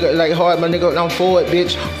up, my nigga, like hard, my nigga, I'm forward,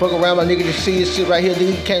 bitch. Fuck around, my nigga, to see this shit right here,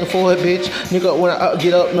 nigga, you can't afford it, bitch. Nigga, when I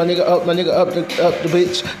get up, my nigga, up the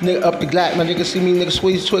bitch. Nigga, up the Glock, my nigga, see me, nigga,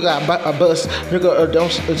 squeeze trigger, I bust. Nigga,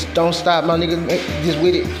 don't stop, my nigga, just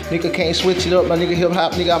with it. Nigga, can't switch it up, my nigga, hip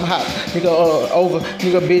hop, nigga, I'm hot. Nigga, over,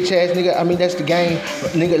 nigga, bitch ass, nigga, I mean, that's the game.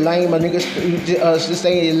 Nigga, lame, my nigga, just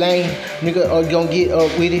stay in your lane. Nigga, gonna get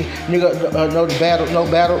with it. Nigga, no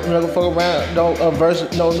battle, nigga, fuck around, no verse,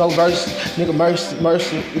 no verse. Nigga,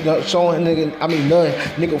 mercy, you know, showing, nigga, I mean, none.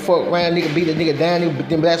 Nigga, fuck around, nigga, beat a nigga down, nigga,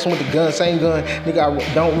 then blast him with the gun, same gun. Nigga,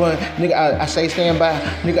 I don't run. Nigga, I say stand by.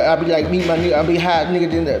 Nigga, I be like me, my nigga, I be high, nigga,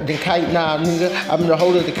 then kite, nah, nigga. I'm the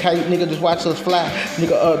holder of the kite, nigga, just watch us fly.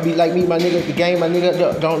 Nigga, be like me, my nigga, the game, my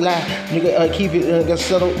nigga, don't lie. Nigga, keep it, nigga,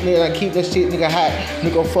 settle, nigga, keep that shit, nigga, hot.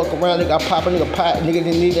 Nigga, fuck around, nigga, I pop a nigga pot, nigga,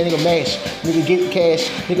 then need that nigga mash. Nigga, get the cash.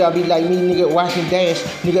 Nigga, I be like me, nigga, watching dash.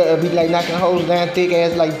 Nigga, I be like knocking hoes down thick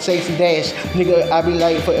ass like Chasing Dash. Nigga, I be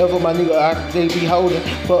like forever, my nigga, they be holding.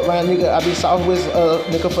 Fuck around, nigga, I be Southwest,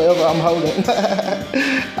 nigga, forever, I'm holding.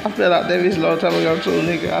 I fell out that bitch a long time ago too,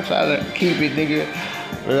 nigga. I try to keep it, nigga.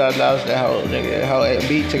 But I lost that hoe, nigga. That hoe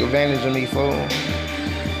beat took advantage of me, fool.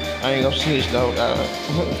 I ain't gonna snitch though, God.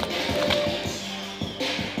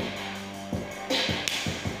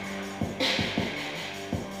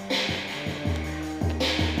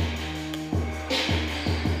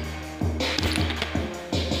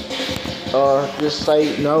 Just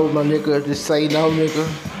say no, my nigga. Just say no, nigga.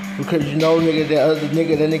 Because you know, nigga, that other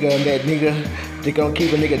nigga, that nigga, they gonna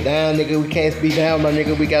keep a nigga down, nigga. We can't be down, my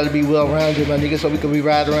nigga. We gotta be well-rounded, my nigga, so we can be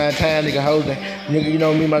riding around town, nigga, holding. Nigga, you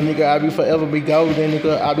know me, my nigga, I be forever be golden,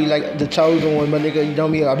 nigga. I be like the chosen one, my nigga. You know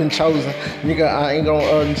me, I been chosen. Nigga, I ain't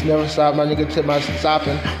gonna never stop, my nigga, till my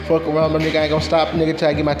stopping. Fuck around, my nigga, I ain't gonna stop, nigga, till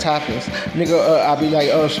I get my toppings. Nigga, I be like,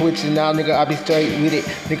 switching now, nigga, I be straight with it.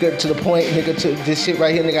 Nigga, to the point, nigga, to this shit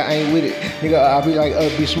right here, nigga, I ain't with it. Nigga, I be like,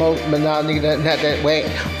 be smoke, but nah, nigga, not that whack.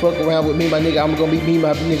 Fuck around with me, my nigga, I'm gonna be me,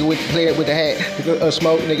 my nigga, with the player with the hat. Nigga,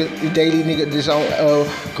 smoke, nigga, daily, nigga, just on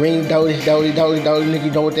green, dolly, nigga, you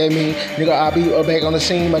know what that mean? Nigga, I be back on the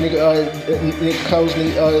scene, my nigga, nigga, close,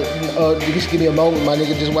 nigga, just give me a moment, my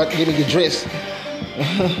nigga, just give me the dress.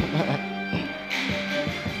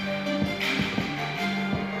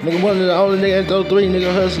 Nigga, one of the only nigga go 3,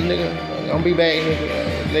 nigga, hustle, nigga. I'm gonna be back,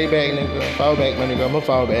 nigga, lay back, nigga, fall back, my nigga, I'm gonna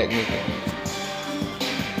fall back, nigga.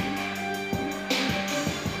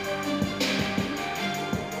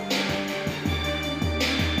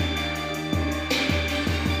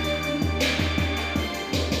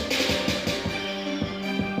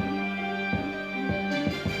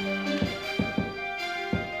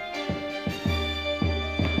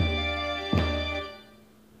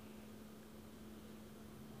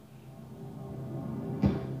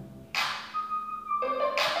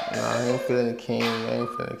 Nah, I ain't feeling the king. I ain't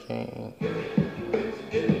feeling the king.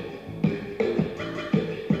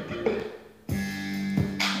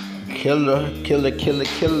 Killer.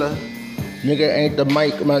 Nigga ain't the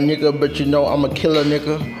mic, my nigga, but you know I'm a killer,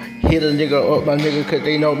 nigga. Hit a nigga up, my nigga, cause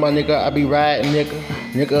they know my nigga, I be riding, nigga.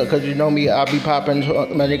 Nigga, cause you know me, I be popping,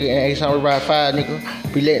 my nigga, and H-Town we ride 5, nigga.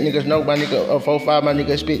 Be letting niggas know, my nigga, 4-5, my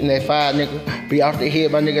nigga, spitting that 5, nigga. Be off the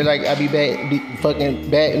head, my nigga, like I be fucking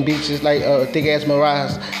batting bitches like thick ass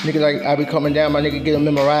Mirage. Nigga, like I be coming down, my nigga, get them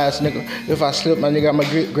memorized, nigga. If I slip, my nigga, I'ma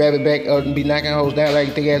grab it back and be knocking hoes down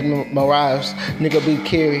like thick ass Mirage. Nigga, be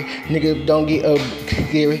carry. Nigga, don't get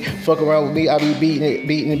scary. Fuck around with me, I be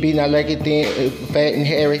beating. I like it thin, fat and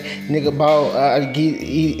hairy. Nigga, ball, I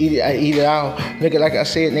eat it out. Nigga, like I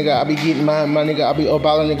said, nigga, I be getting mine, my nigga, I be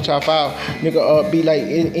balling, nigga, try foul. Nigga, be like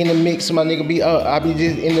in the mix, my nigga, be I be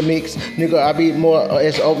just in the mix. Nigga, I be more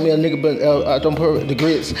as oatmeal, nigga, but I don't put the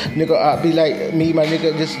grits. Nigga, I be like me, my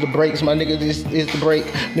nigga, this is the breaks, my nigga, this is the break.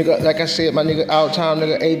 Nigga, like I said, my nigga, all time,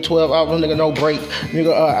 nigga, 8-12 hours, nigga, no break.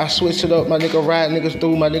 Nigga, I switch it up, my nigga, ride niggas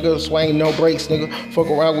through, my nigga, swing, no breaks, nigga. Fuck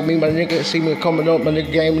around with me, my nigga, see me coming up, my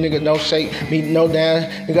nigga, game, nigga, no shake, me no down.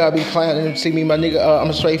 Nigga, I be clowning, see me, my nigga, I'm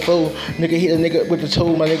a straight fool. Nigga, hit a nigga with the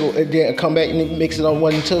tool, my nigga, and then come back and mix it on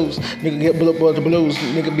 1 and 2s. Nigga, get blue boy the blues.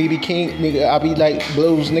 blues, nigga. BB King, nigga. I be like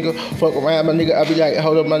blues, nigga. Fuck around, my nigga. I be like,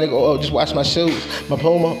 hold up, my nigga. Oh, just watch my shoes, my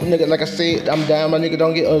Puma, nigga. Like I said, I'm down, my nigga.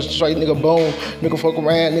 Don't get straight, nigga. Boom, nigga. Fuck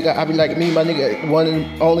around, nigga. I be like me, my nigga. One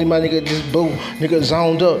and only, my nigga. Just boo, nigga.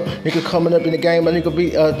 Zoned up, nigga. Coming up in the game, my nigga.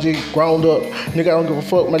 Be just grown up, nigga. I don't give a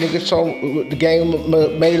fuck, my nigga. So the game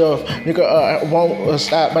made of, nigga. I won't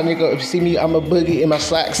stop, my nigga. If you see me, I'm a boogie in my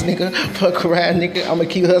slacks, nigga. Fuck around, nigga. I'ma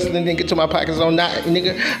keep hustling, nigga, till my pockets on knot,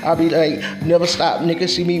 nigga. I be like, never stop, nigga.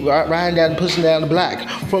 See me riding down, pushing down the block.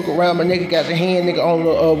 Fuck around, my nigga. Got the hand, nigga, on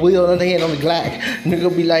the wheel, other hand on the Glock.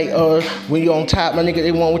 Nigga be like, when you on top, my nigga,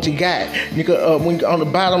 they want what you got. Nigga, when you on the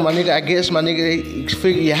bottom, my nigga, I guess, my nigga, they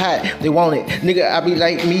figure you hot. They want it. Nigga, I be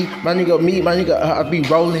like me, my nigga, I be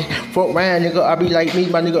rolling. Fuck around, nigga, I be like me,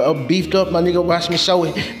 my nigga, beefed up, my nigga, watch me show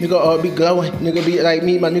it. Nigga, be glowing. Nigga, be like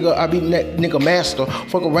me, my nigga, I be nigga master.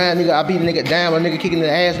 Fuck around, nigga, I be the nigga down, my nigga kicking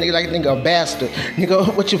the ass, nigga, like a nigga a bastard.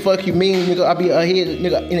 Nigga, what you fuck you mean, nigga? I be ahead,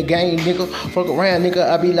 nigga, in the game, nigga. Fuck around, nigga,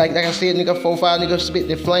 I be like I said, nigga, 4-5, nigga, spit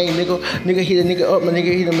the flame, nigga. Nigga, hit a nigga up, my nigga,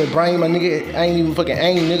 hit him in the brain, my nigga, I ain't even fucking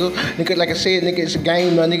aim, nigga. Nigga, like I said, nigga, it's a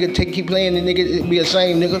game, my nigga, keep playing, the nigga, it be a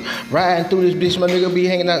shame, nigga. Riding through this bitch, my nigga, be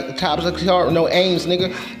hanging out the tops of the car with no aims,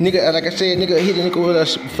 nigga. Nigga, like I said, nigga, hit a nigga with a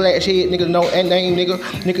flash head, nigga, no name, nigga.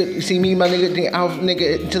 Nigga, see me, my nigga, then off,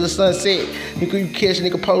 nigga, till the sunset. Nigga, you catch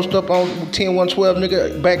nigga post up on 10-112,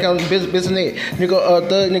 nigga, back on business. Nigga,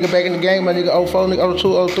 third nigga back in the game, my nigga, 04, nigga,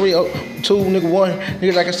 02, 03, 02, nigga, 1.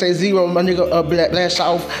 Nigga, like I say, 0, my nigga, blast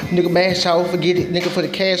off, nigga, mash off, forget it, nigga, for the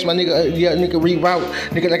cash, my nigga, yeah, nigga, reroute.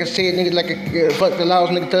 Nigga, like I said, nigga, like fuck the laws,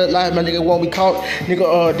 nigga, third life, my nigga, won't be caught.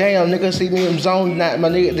 Nigga, damn, nigga, see me in zone night, my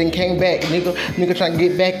nigga, then came back, nigga, trying to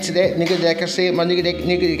get back to that, nigga, like I said, my nigga, that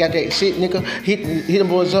nigga got that shit, nigga, hit them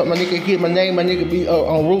boys up, my nigga, hit my name, my nigga, be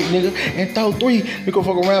on route, nigga, and throw 3, nigga,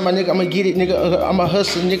 fuck around, my nigga, I'ma get it, nigga, I'm a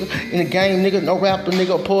hustler, nigga, in the game, nigga, no rapper,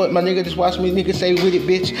 nigga, poet, my nigga, just watch me, nigga, say with it,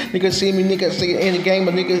 bitch, nigga, see me, nigga, say in the game,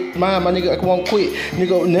 my nigga, mine, my nigga, I won't quit,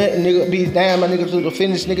 nigga, nothing, nigga, be down, my nigga, to the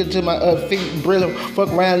finish, nigga, to my feet, brilliant, fuck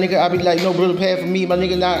around, nigga, I be like, no brother path for me, my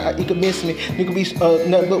nigga, nah, you can miss me, nigga, be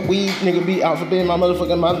nothing but weed, nigga, be out for being my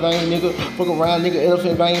motherfucking my vein, nigga, fuck around, nigga,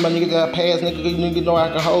 elephant vein, my nigga, that I pass, nigga, know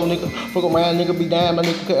alcohol, nigga, fuck around, nigga, be down, my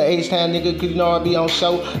nigga, age time, nigga, cause you know I be on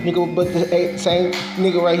show, nigga, but the same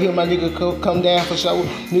nigga right here, my nigga, come down for show,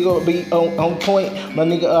 nigga, be on point, my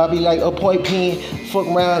nigga, I be like a point pin, fuck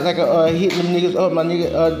around, like hitting them niggas up, my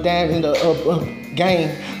nigga, down in the game,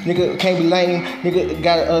 nigga, can't be lame, nigga,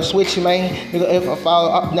 gotta switch your man, nigga, if I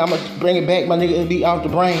fall up, now I'ma bring it back, my nigga, it be off the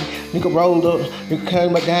brain, nigga, rolled up, nigga,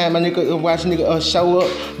 came down, my nigga, watch nigga, show up,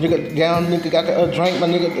 nigga, down, nigga, got the drink, my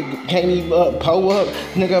nigga, can't even pull up,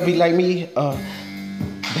 nigga, be like me, damn,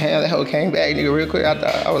 that hoe came back, nigga, real quick, I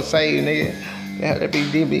thought I was saved, nigga, that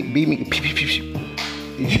beat me,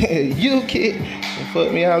 you kid, and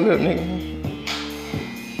fuck me all up, nigga.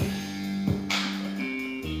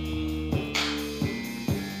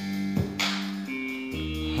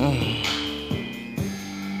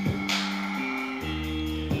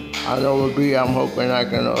 I know it'll be, I'm hoping I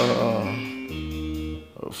can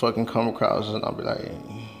fucking come across and I'll be like,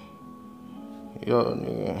 yo,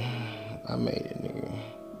 nigga, I made it, nigga.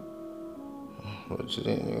 What you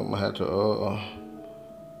think, nigga? I'm gonna have to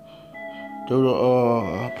do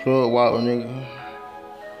the plug water, nigga.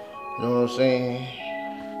 You know what I'm saying?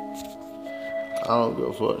 I don't give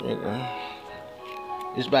a fuck, nigga.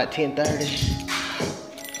 It's about 10:30.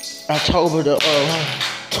 October the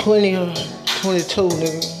 20th, 22,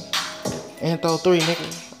 nigga. Antho 3, nigga.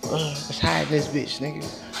 It's hot in this bitch, nigga.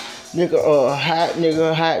 Nigga,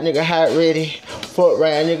 hot, ready. Fuck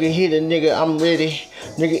around, nigga, hit a nigga, I'm ready.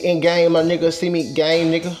 Nigga, in game, my nigga, see me game,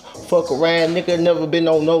 nigga. Fuck around, nigga, never been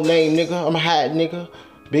on no name, nigga. I'm hot, nigga.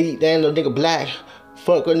 Beat down the nigga black.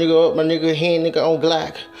 Fuck a nigga up, my nigga, hand nigga on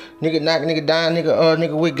Glock. Nigga knock nigga down,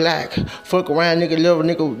 nigga with Glock. Fuck around, nigga, little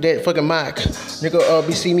nigga, that fucking mock. Nigga,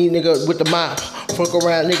 be see me, nigga, with the mop. Fuck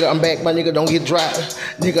around, nigga, I'm back, my nigga, don't get dropped.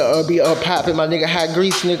 Nigga, be popping, my nigga, hot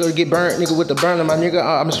grease, nigga, get burnt, nigga, with the burner, my nigga,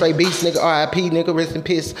 I'm a straight beast, nigga, RIP, nigga, rest in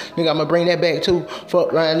peace. Nigga, I'ma bring that back too.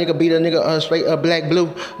 Fuck around, nigga, beat a nigga, straight black blue.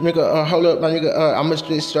 Nigga, hold up, my nigga, I'm a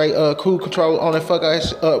straight cruise control on that fuck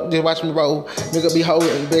ass, just watch me roll. Nigga, be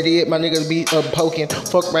holding, but it, my nigga, be poking.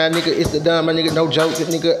 Fuck around, nigga, it's the done, my nigga, no joke,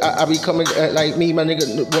 nigga, I be coming like me, my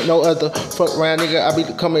nigga, no other. Fuck around, nigga, I be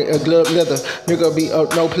coming glove leather. Nigga, be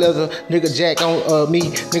no pleather. Nigga, jack on me.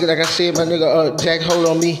 Nigga, like I said, my nigga, jack hold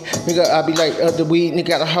on me. Nigga, I be like the weed, nigga,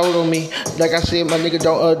 got a hold on me. Like I said, my nigga,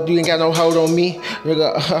 don't, you ain't got no hold on me.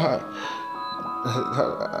 Nigga,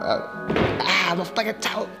 I'm a fucking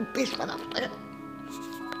talk, bitch, motherfucker.